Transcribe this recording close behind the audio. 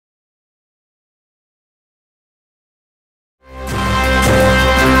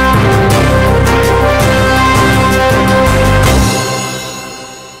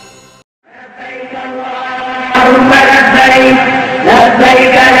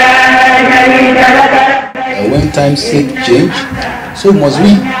times seek change, so must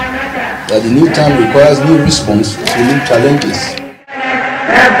we, that the new time requires new response to new challenges.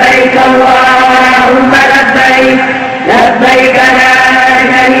 لبيك اللهم لبيك لبيك لا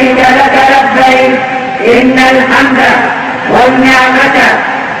شريك لك لبيك إن الحمد والنعمة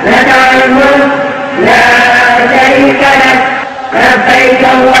لك الملك لا شريك لك لبيك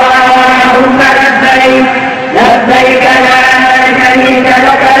اللهم لبيك لبيك لا شريك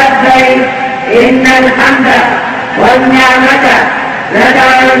لك لبيك إن الحمد والنعمة لك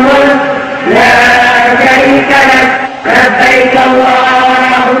الملك لا شريك لك لبيك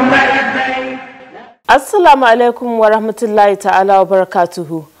اللهم لبيك. Assalamu alaikum wa rahmatullahi ta'ala wa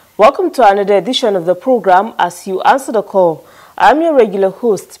barakatuhu. Welcome to another edition of the program As You Answer the Call. I'm your regular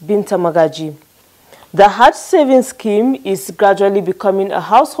host, Binta Magaji. The Hajj Savings Scheme is gradually becoming a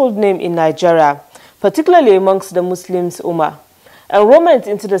household name in Nigeria, particularly amongst the Muslims Ummah. Enrollment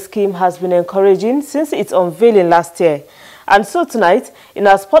into the scheme has been encouraging since its unveiling last year. And so tonight, in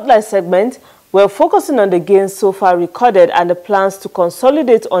our Spotlight segment, we're focusing on the gains so far recorded and the plans to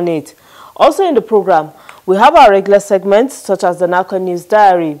consolidate on it. Also in the program, we have our regular segments such as the NACON News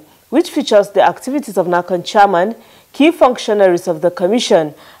Diary, which features the activities of NACON chairman, key functionaries of the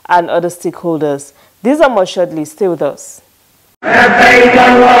commission, and other stakeholders. These are more shortly. Stay with us.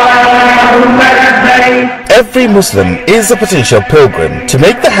 Every Muslim is a potential pilgrim. To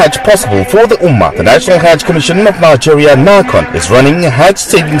make the Hajj possible for the Ummah, the National Hajj Commission of Nigeria (NACON) is running a Hajj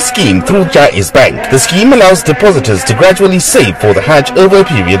savings scheme through Jaiz Bank. The scheme allows depositors to gradually save for the Hajj over a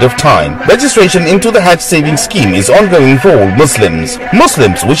period of time. Registration into the Hajj savings scheme is ongoing for all Muslims.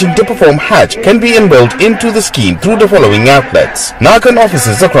 Muslims wishing to perform Hajj can be enrolled into the scheme through the following outlets: NACON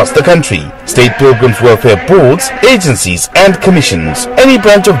offices across the country, state pilgrims welfare boards, agencies and commissions, any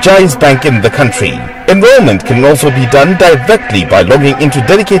branch of Jaiz Bank in the country. Enrollment can also be done directly by logging into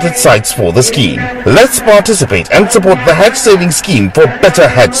dedicated sites for the scheme. Let's participate and support the Hajj savings scheme for better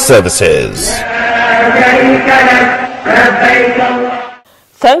Hajj services.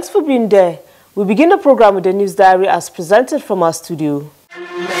 Thanks for being there. We begin the program with the news diary as presented from our studio.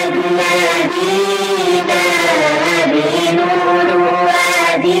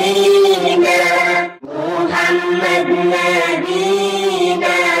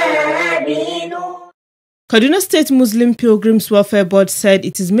 Kaduna State Muslim Pilgrims Welfare Board said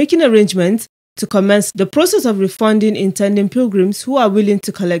it is making arrangements to commence the process of refunding intending pilgrims who are willing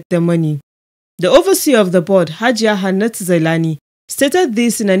to collect their money. The overseer of the board, Hajia Hannat Zailani, stated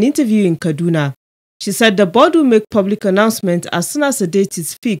this in an interview in Kaduna. She said the board will make public announcement as soon as a date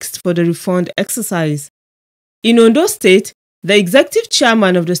is fixed for the refund exercise. In Ondo State, the executive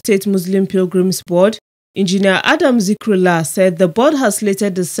chairman of the State Muslim Pilgrims Board, Engineer Adam Zikrullah, said the board has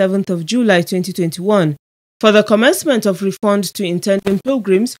slated the 7th of July 2021 for the commencement of refunds to intending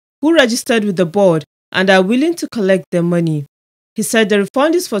pilgrims who registered with the board and are willing to collect their money. He said the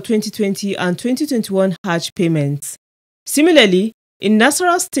refund is for 2020 and 2021 Hajj payments. Similarly, in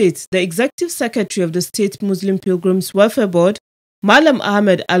Nasarawa State, the executive secretary of the State Muslim Pilgrims Welfare Board, Malam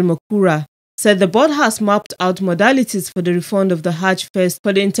Ahmed Al-Makura, said the board has mapped out modalities for the refund of the Hajj fares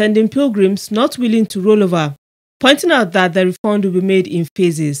for the intending pilgrims not willing to roll over, pointing out that the refund will be made in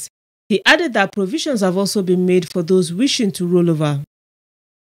phases. He added that provisions have also been made for those wishing to roll over.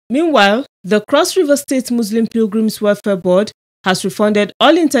 Meanwhile, the Cross River State Muslim Pilgrims Welfare Board has refunded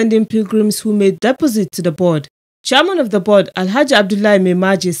all intending pilgrims who made deposit to the board. Chairman of the board, Alhaji Abdullahi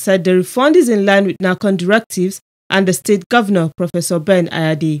Memaji, said the refund is in line with NACON directives and the state governor, Professor Ben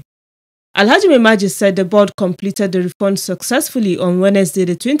Ayade. Alhaji Memaji said the board completed the refund successfully on Wednesday,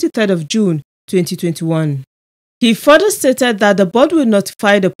 the 23rd of June, 2021. He further stated that the board will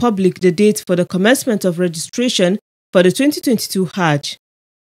notify the public the date for the commencement of registration for the 2022 Hajj.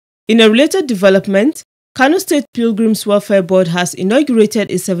 In a related development, Kano State Pilgrims Welfare Board has inaugurated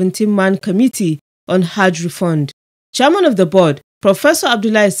a 17-man committee on Hajj refund. Chairman of the board, Professor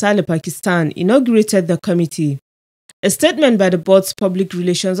Abdullahi Saleh Pakistan, inaugurated the committee. A statement by the board's public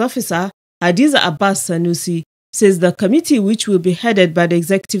relations officer, Hadiza Abbas Sanusi, says the committee, which will be headed by the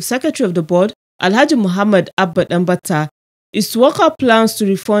executive secretary of the board, Alhaji Muhammad Abba Ambata, is to work out plans to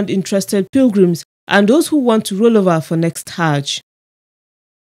refund interested pilgrims and those who want to roll over for next Hajj.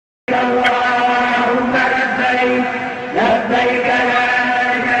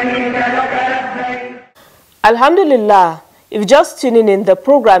 Alhamdulillah, if just tuning in, the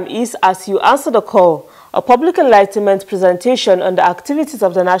program is As You Answer the Call, a public enlightenment presentation on the activities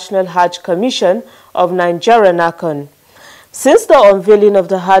of the National Hajj Commission of Nigeria (NACON). Since the unveiling of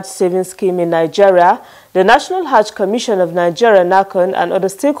the Hajj savings scheme in Nigeria, the National Hajj Commission of Nigeria (NACON) and other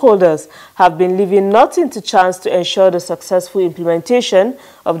stakeholders have been leaving nothing to chance to ensure the successful implementation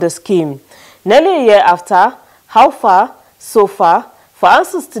of the scheme. Nearly a year after, How far? So far? For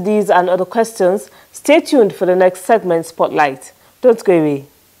answers to these and other questions, stay tuned for the next segment, Spotlight. Don't go away.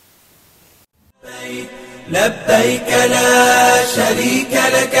 لبيك لا شريك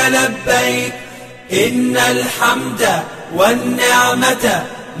لك لبيك إن الحمد والنعمة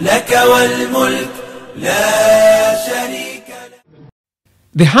لك والملك لا شريك لك.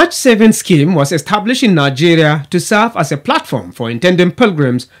 The Hajj Savings Scheme was established in Nigeria to serve as a platform for intending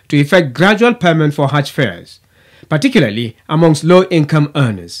pilgrims to effect gradual payment for Hajj fares, particularly amongst low-income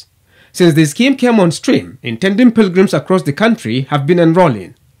earners. Since the scheme came on stream, intending pilgrims across the country have been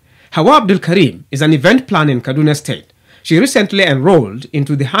enrolling. Hawa Abdul Karim is an event planner in Kaduna State. She recently enrolled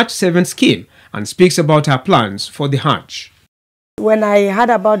into the Hajj Savings Scheme and speaks about her plans for the Hajj. When I heard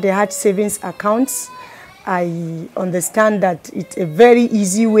about the Hajj Savings accounts, I understand that it's a very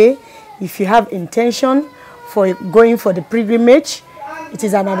easy way. If you have intention for going for the pilgrimage, it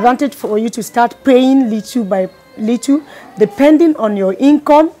is an advantage for you to start paying little by little, depending on your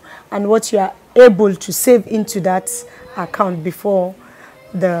income and what you are able to save into that account before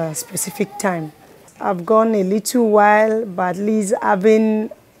the specific time. I've gone a little while, but at least having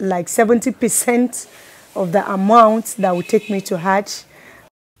like 70% of the amount that would take me to Hajj.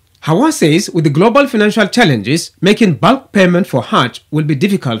 Hawa says with the global financial challenges, making bulk payment for Hajj will be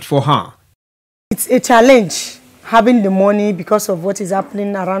difficult for her. It's a challenge having the money because of what is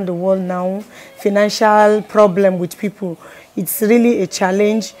happening around the world now, financial problem with people. It's really a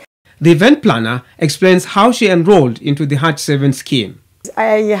challenge. The event planner explains how she enrolled into the Hajj Savings Scheme.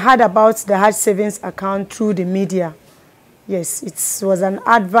 I heard about the Hajj Savings account through the media. Yes, it was an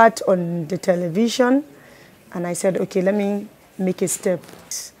advert on the television, and I said, okay, let me make a step.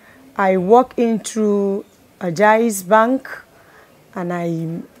 I walked in through a Jai's bank, and I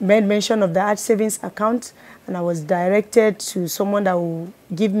made mention of the Hajj Savings account, and I was directed to someone that will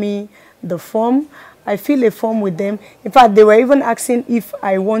give me the form. I fill a form with them. In fact, they were even asking if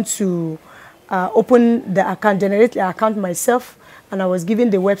I want to open the account, generate the account myself, and I was given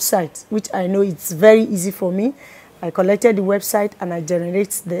the website, which I know it's very easy for me. I collected the website and I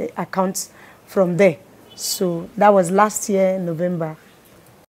generate the account from there. So that was last year in November.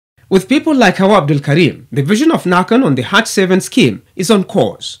 With people like Hawa Abdul Karim, the vision of NACON on the Hajj Savings Scheme is on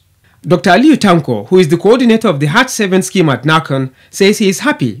course. Dr. Aliyu Tanko, who is the coordinator of the Hajj Savings Scheme at NACON, says he is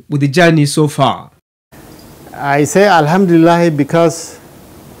happy with the journey so far. I say Alhamdulillah because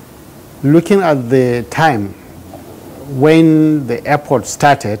looking at the time when the airport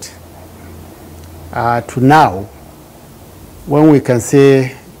started to now, when we can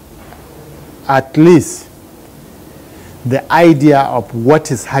say at least the idea of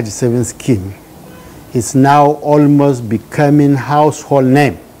what is Hajj Savings Scheme is now almost becoming household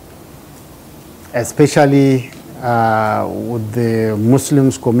name, especially with the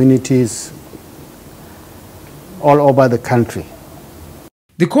Muslims communities all over the country.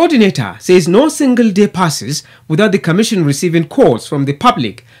 The coordinator says no single day passes without the Commission receiving calls from the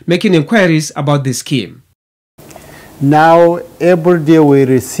public making inquiries about the scheme. Now, every day we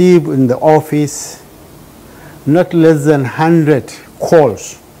receive in the office not less than 100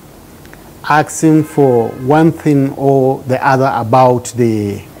 calls asking for one thing or the other about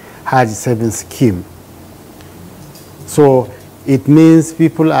the Hajj Savings Scheme. So it means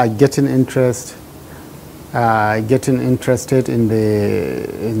people are getting interested in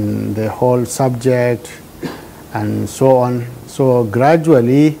the whole subject and so on. So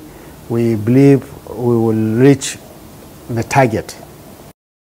gradually we believe we will reach the target.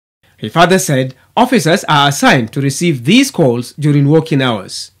 He further said officers are assigned to receive these calls during working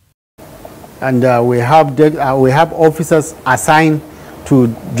hours. And we have officers assigned to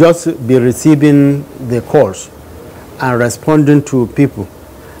just be receiving the calls and responding to people.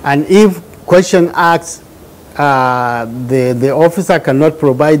 And if question asked, the officer cannot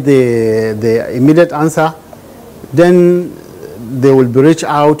provide the immediate answer, then they will be reached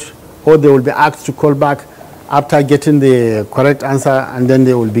out or they will be asked to call back after getting the correct answer, and then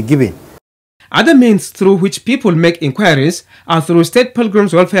they will be given. Other means through which people make inquiries are through state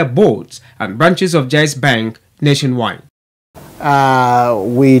pilgrims welfare boards and branches of Jai's Bank nationwide.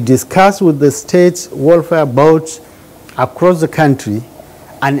 We discuss with the state welfare boards across the country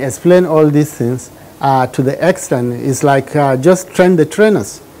and explain all these things to the extent it's like just train the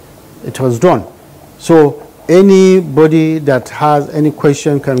trainers. It was done. So anybody that has any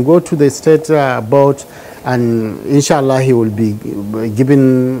question can go to the state board, and inshallah he will be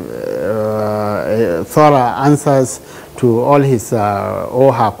giving thorough answers to all his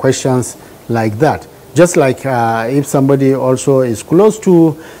or her questions like that. Just like if somebody also is close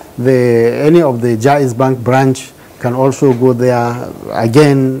to any of the Jai's Bank branch, can also go there.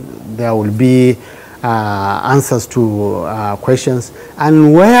 Again, there will be answers to questions.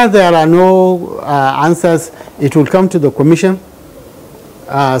 And where there are no answers, it will come to the commission,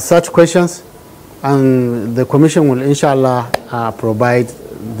 such questions, and the commission will inshallah provide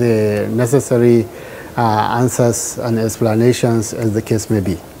the necessary answers and explanations as the case may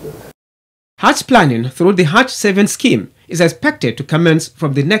be. Hajj planning through the Hajj 7 scheme is expected to commence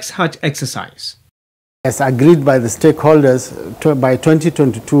from the next Hajj exercise. As agreed by the stakeholders, by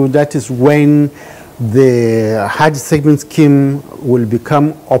 2022, that is when the Hajj 7 scheme will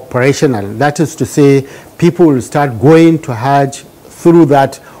become operational. That is to say, people will start going to Hajj through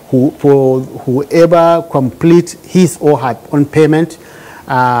that. For whoever complete his or her own payment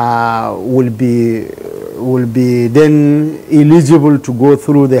will be then eligible to go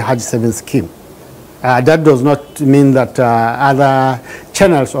through the Hajj 7 scheme. That does not mean that other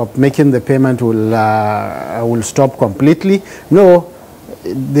channels of making the payment will stop completely. No,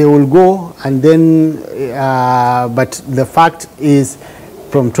 they will go, and then but the fact is,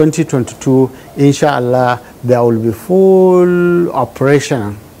 from 2022, inshallah, there will be full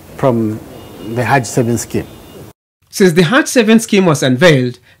operation from the Hajj 7 scheme. Since the Hajj 7 scheme was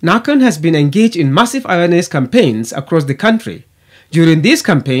unveiled, NACON has been engaged in massive awareness campaigns across the country. During these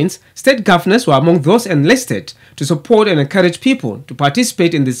campaigns, state governors were among those enlisted to support and encourage people to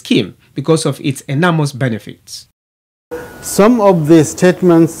participate in the scheme because of its enormous benefits. Some of the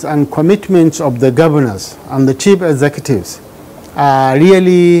statements and commitments of the governors and the chief executives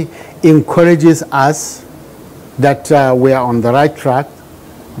really encourages us that we are on the right track,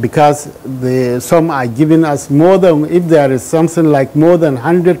 because some are giving us more than, if there is something like more than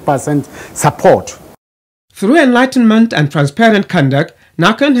 100% support. Through enlightenment and transparent conduct,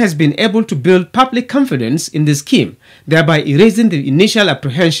 NACON has been able to build public confidence in the scheme, thereby erasing the initial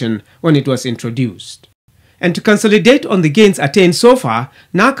apprehension when it was introduced. And to consolidate on the gains attained so far,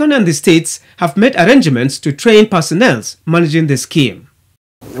 NACON and the states have made arrangements to train personnel managing the scheme.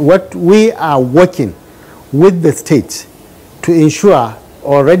 What we are working with the states to ensure,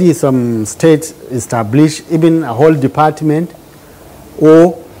 already some states establish even a whole department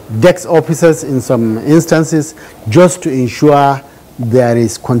or desk officers in some instances, just to ensure there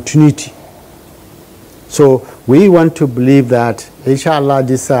is continuity. So we want to believe that inshallah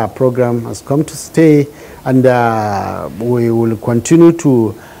this program has come to stay, and we will continue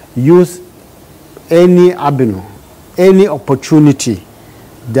to use any avenue, any opportunity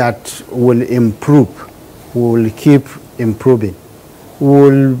that will improve. We will keep improving. We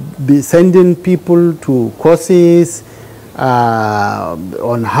will be sending people to courses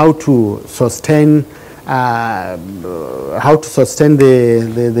on how to sustain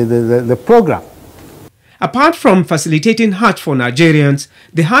the program. Apart from facilitating Hajj for Nigerians,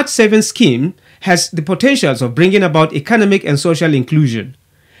 the Hajj 7 scheme has the potentials of bringing about economic and social inclusion.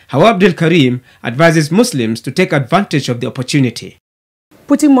 How Abdul Karim advises Muslims to take advantage of the opportunity.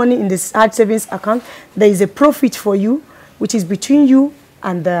 Putting money in this Hajj savings account, there is a profit for you, which is between you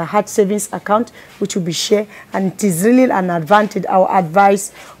and the Hajj savings account, which will be shared, and it is really an advantage. I would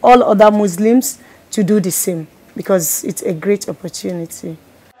advise all other Muslims to do the same, because it's a great opportunity.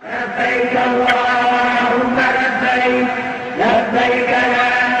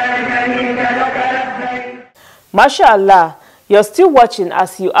 MashaAllah, you're still watching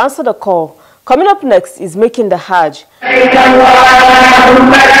as you answer the call. Coming up next is Making the Hajj.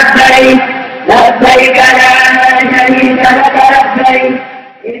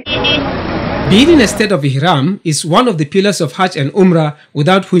 Being in a state of Ihram is one of the pillars of Hajj and Umrah,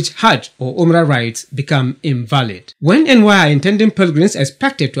 without which Hajj or Umrah rites become invalid. When and why are intending pilgrims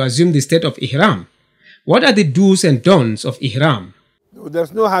expected to assume the state of Ihram? What are the do's and don'ts of Ihram?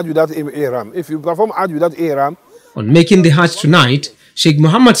 There's no Hajj without Ihram. If you perform Hajj without Ihram... On Making the Hajj tonight, Sheikh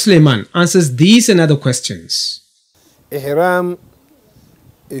Muhammad Suleiman answers these and other questions. Ihram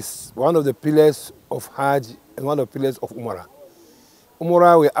is one of the pillars of Hajj and one of the pillars of Umrah.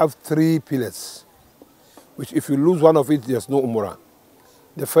 Umrah, we have 3 pillars, which if you lose one of it, there's no Umrah.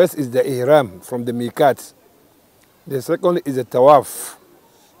 The first is the Ihram from the Miqat. The second is the Tawaf.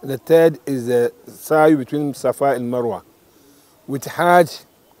 The third is the Sa'i between Safa and Marwa. With Hajj,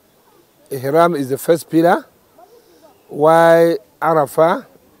 Ihram is the first pillar, while Arafah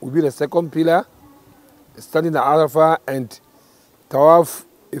will be the second pillar, standing at Arafah, and Tawaf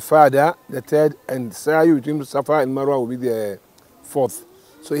Ifada, the third, and Sa'i between Safa and Marwa will be the fourth.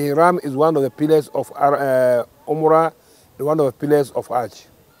 So Ihram is one of the pillars of Umrah and one of the pillars of Hajj.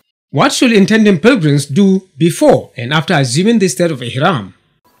 What should intending pilgrims do before and after assuming the state of Ihram?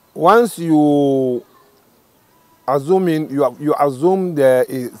 Once you assume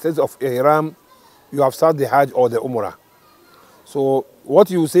the state of Ihram, you have started the Hajj or the Umrah. So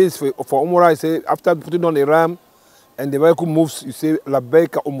what you say is for Umrah, I say after putting on ihram and the vehicle moves, you say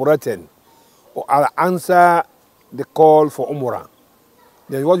labbaika umraten, or I'll answer the call for Umrah.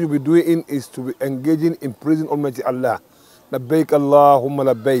 Then what you'll be doing is to be engaging in praising Almighty Allah. Labbaik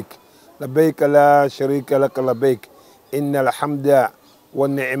Allahumma labbaik. Labbaik la sharika laka labbaik. Inna alhamda wa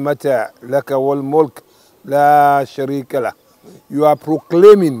ni'mata laka wal mulk la sharika la. You are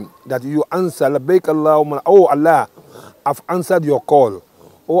proclaiming that you answer labbaik Allahumma. Oh Allah, I've answered your call.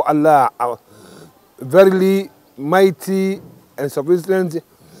 Oh Allah, verily mighty and sufficient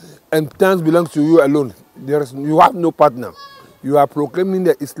and thanks belongs to you alone. You have no partner. You are proclaiming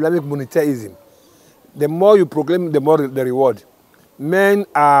the Islamic monotheism. The more you proclaim, the more the reward.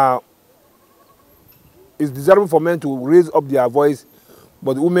 It's desirable for men to raise up their voice,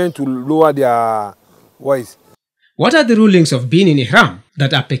 but women to lower their voice. What are the rulings of being in ihram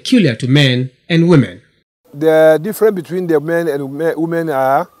that are peculiar to men and women? The difference between the men and women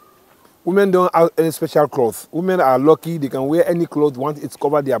are, women don't have any special clothes. Women are lucky, they can wear any clothes once it's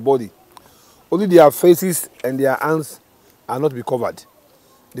covered their body. Only their faces and their hands are not be covered.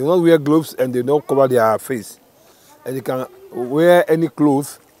 They don't wear gloves and they don't cover their face. And they can wear any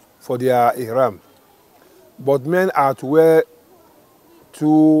clothes for their ihram. But men are to wear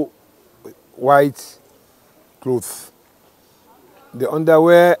 2 white clothes. The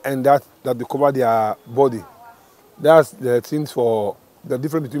underwear and that they cover their body. That's the things for the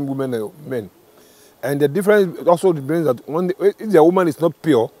difference between women and men. And the difference also depends that if the woman is not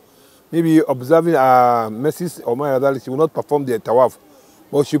pure, maybe observing messes or my other, she will not perform the tawaf.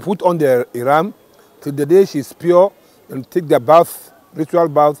 But she put on the ihram till the day she's pure and take the bath, ritual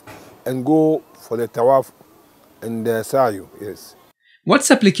bath, and go for the tawaf and the sayu. Yes. What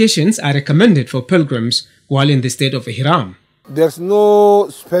supplications are recommended for pilgrims while in the state of ihram? There's no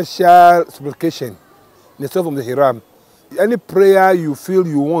special supplication in the state of the ihram. Any prayer you feel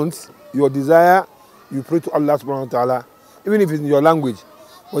you want, your desire, you pray to Allah subhanahu wa ta'ala, even if it's in your language.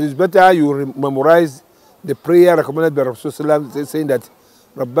 But it's better you memorize the prayer recommended by Rasulullah saying that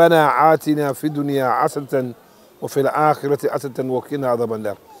Rabbana atina fi dunya asatan wa fil akhirati asatan wa qina adhaban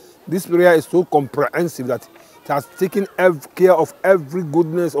nar. This prayer is so comprehensive that it has taken care of every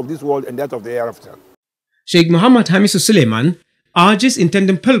goodness of this world and that of the hereafter. Sheikh Muhammad Hamisu Suleiman urges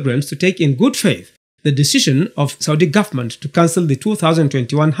intending pilgrims to take in good faith the decision of Saudi government to cancel the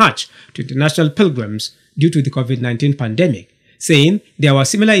 2021 Hajj to international pilgrims due to the COVID-19 pandemic, saying there were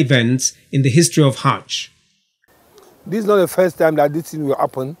similar events in the history of Hajj. This is not the first time that this thing will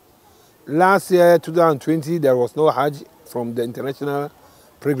happen. Last year, 2020, there was no Hajj from the international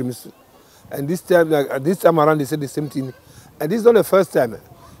pilgrims. And this time around, they said the same thing. And this is not the first time.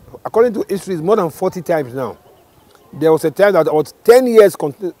 According to history, it's more than 40 times now. There was a time that about 10 years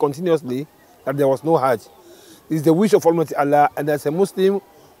continuously that there was no Hajj. It's the wish of Almighty Allah, and as a Muslim,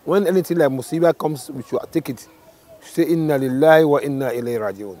 when anything like musibah comes, we should take it. Say inna lillahi wa inna ilayhi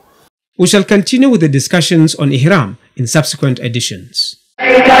raji'un. We shall continue with the discussions on ihram in subsequent editions.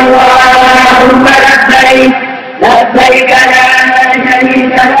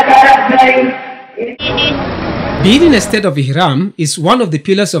 Being in a state of ihram is one of the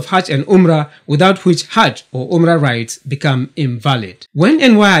pillars of Hajj and Umrah, without which Hajj or Umrah rites become invalid. When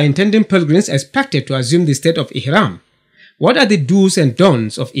and why are intending pilgrims expected to assume the state of ihram? What are the do's and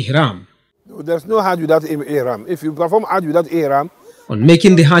don'ts of ihram? There's no Hajj without ihram. If you perform Hajj without ihram... On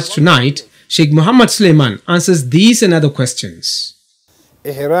Making the Hajj Tonight, Sheikh Muhammad Suleiman answers these and other questions.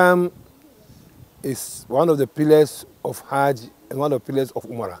 Ihram is one of the pillars of Hajj and one of the pillars of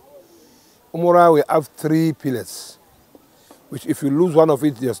Umrah. Umrah, we have 3 pillars, which if you lose one of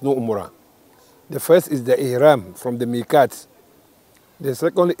it, there's no Umrah. The first is the ihram from the miqat. The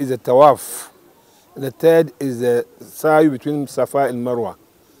second is the tawaf. And the third is the sa'i between Safa and Marwa.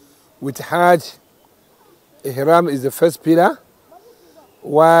 With Hajj, ihram is the first pillar,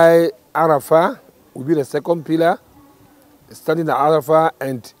 while Arafah will be the second pillar, standing at Arafah,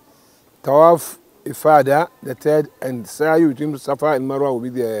 and tawaf ifada, the third, and sa'i between Safa and Marwa will be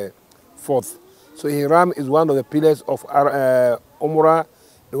the fourth. So ihram is one of the pillars of Umrah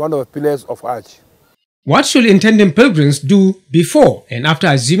and one of the pillars of Hajj. What should intending pilgrims do before and after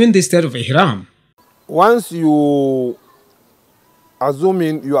assuming the state of ihram? Once you assume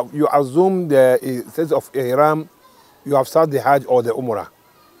the state of ihram, you have started the Hajj or the Umrah.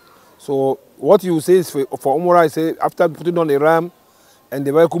 So what you say is for Umrah, you say after putting on ihram and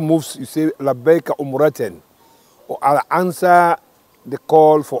the vehicle moves, you say labbaika umraten, or I'll answer the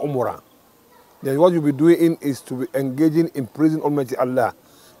call for Umrah. Then what you'll be doing is to be engaging in praising Almighty Allah.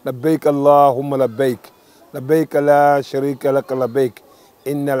 Labbaik Allahumma labbaik. Labbaik la sharika laka labbaik.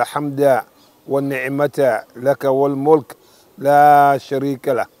 Inna alhamda wa ni'mata laka wal mulk la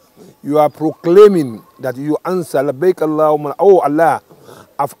sharika lah. You are proclaiming that you answer, labbaik Allahumma, oh Allah,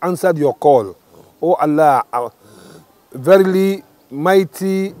 I've answered your call. Oh Allah, verily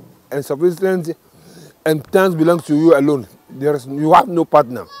mighty and sufficient, and thanks belongs to you alone. You have no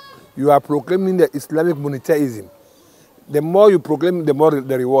partner. You are proclaiming the Islamic monotheism. The more you proclaim, the more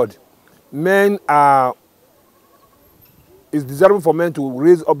the reward. It's desirable for men to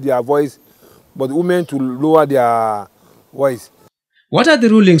raise up their voice, but women to lower their voice. What are the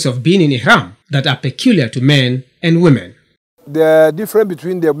rulings of being in ihram that are peculiar to men and women? The difference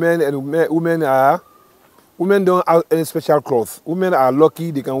between the men and women are, women don't have any special clothes. Women are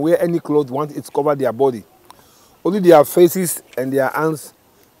lucky, they can wear any clothes once it's covered their body. Only their faces and their hands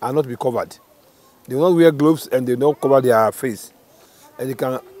are not be covered. They will not wear gloves and they don't cover their face. And they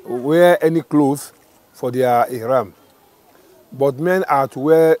can wear any clothes for their ihram. But men are to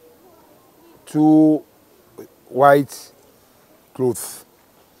wear 2 white clothes.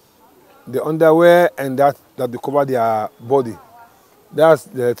 The underwear and that they cover their body. That's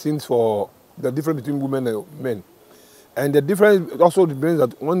the things for the difference between women and men. And the difference also depends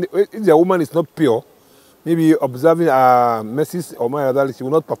that if the woman is not pure, maybe observing messes or my other, she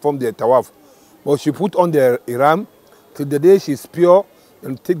will not perform the tawaf. But she put on the ihram till the day she is pure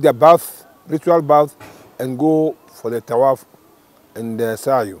and take the bath, ritual bath, and go for the tawaf and the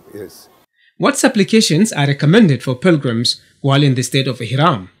sayu. Yes. What supplications are recommended for pilgrims while in the state of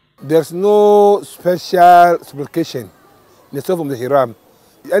ihram? There's no special supplication in the state of the ihram.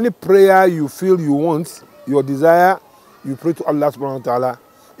 Any prayer you feel you want, your desire, you pray to Allah subhanahu wa ta'ala,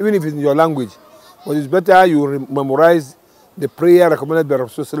 even if it's in your language. But it's better you memorize the prayer recommended by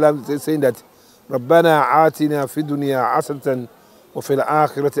Rasulullah saying that رَبَّنَا عَاتِنَا فِي الدُّنْيَا حَسَنَةً وَفِي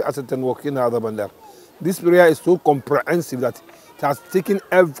الْآخِرَةِ حَسَنَةً وَقِنَا عَذَابَ النَّارِ. This prayer is so comprehensive that it has taken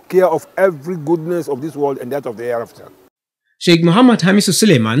care of every goodness of this world and that of the hereafter. Sheikh Muhammad Hamisu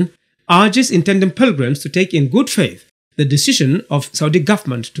Suleiman urges intending pilgrims to take in good faith the decision of Saudi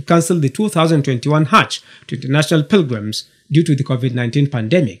government to cancel the 2021 Hajj to international pilgrims due to the COVID-19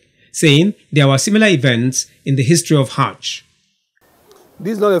 pandemic, saying there were similar events in the history of Hajj.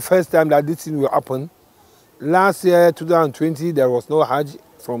 This is not the first time that this thing will happen. Last year, 2020, there was no Hajj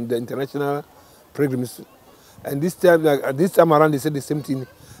from the international pilgrims. And this time around, they said the same thing.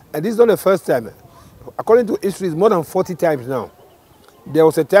 And this is not the first time. According to history, it's more than 40 times now. There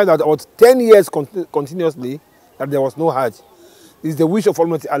was a time that was 10 years continuously that there was no Hajj. This is the wish of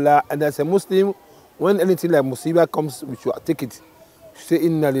Almighty Allah. And as a Muslim, when anything like musibah comes, we should take it. Say,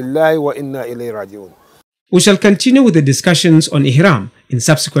 Inna lillahi wa inna ilayhi raji'un. We shall continue with the discussions on ihram in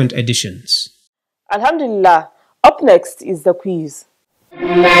subsequent editions. Alhamdulillah. Up next is the quiz.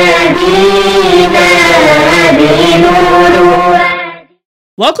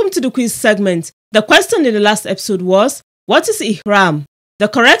 Welcome to the quiz segment. The question in the last episode was, what is ihram? The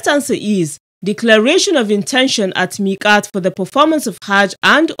correct answer is declaration of intention at miqat for the performance of Hajj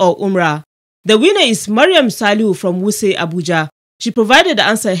and or Umrah. The winner is Mariam Salihu from Wuse, Abuja. She provided the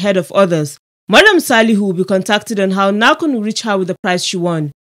answer ahead of others. Mariam Salihu will be contacted on how Nakon will reach her with the prize she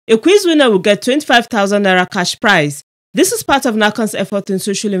won. A quiz winner will get 25,000 Naira cash prize. This is part of Nakon's effort in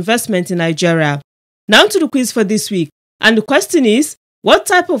social investment in Nigeria. Now to the quiz for this week. And the question is, what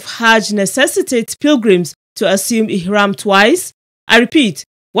type of Hajj necessitates pilgrims to assume ihram twice? I repeat,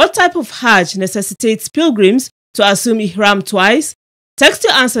 what type of Hajj necessitates pilgrims to assume ihram twice? Text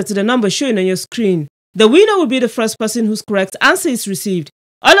your answer to the number showing on your screen. The winner will be the first person whose correct answer is received.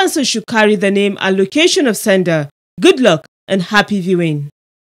 All answers should carry the name and location of sender. Good luck and happy viewing.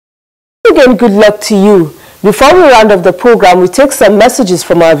 Again, good luck to you. Before we round up the program, we take some messages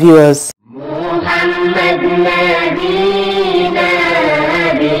from our viewers.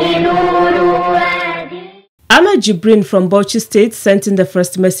 Ahmed Jibrin from Bauchi State sent in the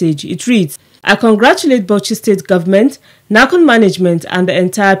first message. It reads, I congratulate Bauchi State government, Nakon management and the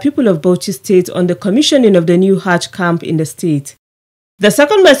entire people of Bauchi State on the commissioning of the new Hajj camp in the state. The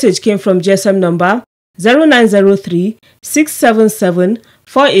second message came from GSM number 0903 677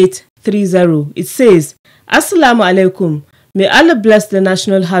 4830. It says, Assalamu alaikum. May Allah bless the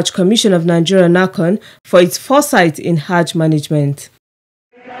National Hajj Commission of Nigeria Nakon for its foresight in Hajj management.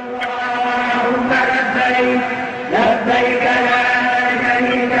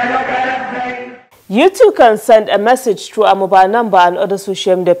 You too can send a message through our mobile number and other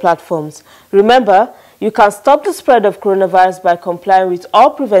social media platforms. Remember, you can stop the spread of coronavirus by complying with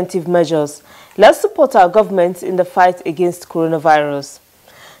all preventive measures. Let's support our government in the fight against coronavirus.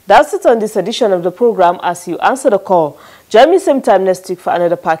 That's it on this edition of the program. As you answer the call, join me same time next week for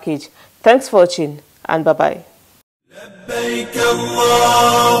another package. Thanks for watching and bye-bye. لبيك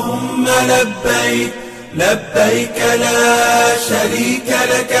اللهم لبيك لبيك لا شريك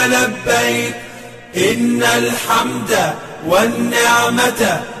لك لبيك إن الحمد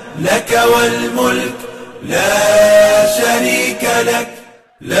والنعمة لك والملك لا شريك لك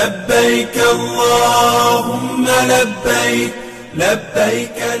لبيك اللهم لبيك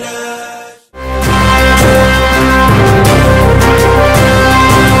لبيك لا